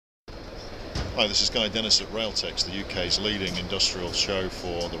Hi, this is Guy Dennis at Railtex, the UK's leading industrial show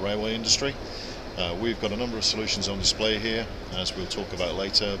for the railway industry. We've got a number of solutions on display here, as we'll talk about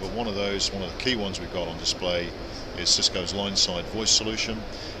later, but one of the key ones we've got on display is Cisco's Lineside voice solution,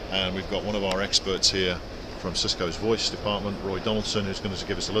 and we've got one of our experts here from Cisco's voice department, Roy Donaldson, who's going to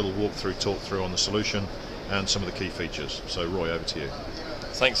give us a little talk through on the solution and some of the key features. So Roy, over to you.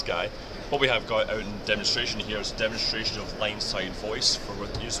 Thanks, Guy. What we have got out in demonstration here is a demonstration of Lineside voice for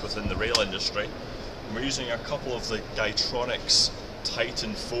use within the rail industry. And we're using a couple of the Guytronics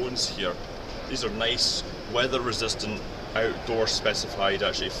Titan phones here. These are nice, weather-resistant, outdoor specified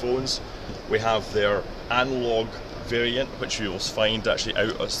phones. We have their analog variant, which you will find actually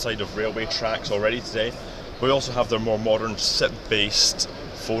outside of railway tracks already today. We also have their more modern SIP-based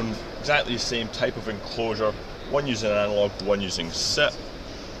phone, exactly the same type of enclosure, one using analog, one using SIP.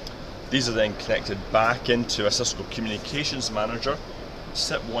 These are then connected back into a Cisco Communications Manager,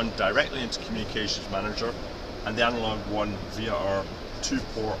 SIP one directly into Communications Manager, and the analog one via our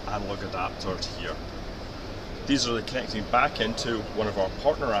 2-port analog adapter here. These are connecting back into one of our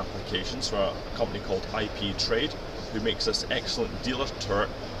partner applications for a company called IP Trade, who makes this excellent dealer turret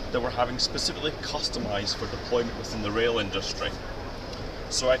that we're having specifically customized for deployment within the rail industry.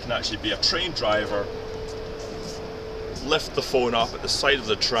 So I can actually be a train driver, lift the phone up at the side of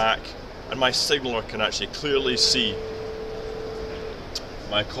the track, and my signaler can actually clearly see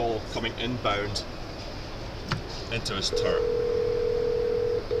my call coming inbound into his turret.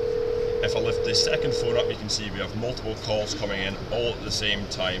 If I lift the second phone up, you can see we have multiple calls coming in all at the same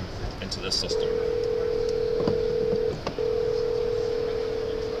time into this system.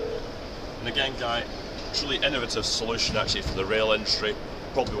 And again, Guy, truly innovative solution actually for the rail industry.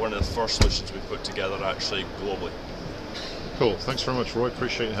 Probably one of the first solutions we've put together actually globally. Cool, thanks very much, Roy,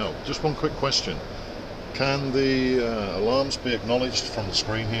 appreciate your help. Just one quick question. Can the alarms be acknowledged from the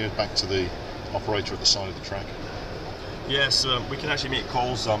screen here back to the operator at the side of the track? Yes, we can actually make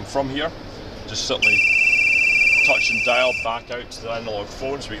calls from here. Just simply touch and dial back out to the analog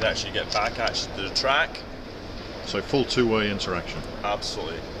phone so we can actually get back actually to the track. So full two-way interaction?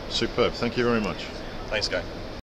 Absolutely. Superb, thank you very much. Thanks, Guy.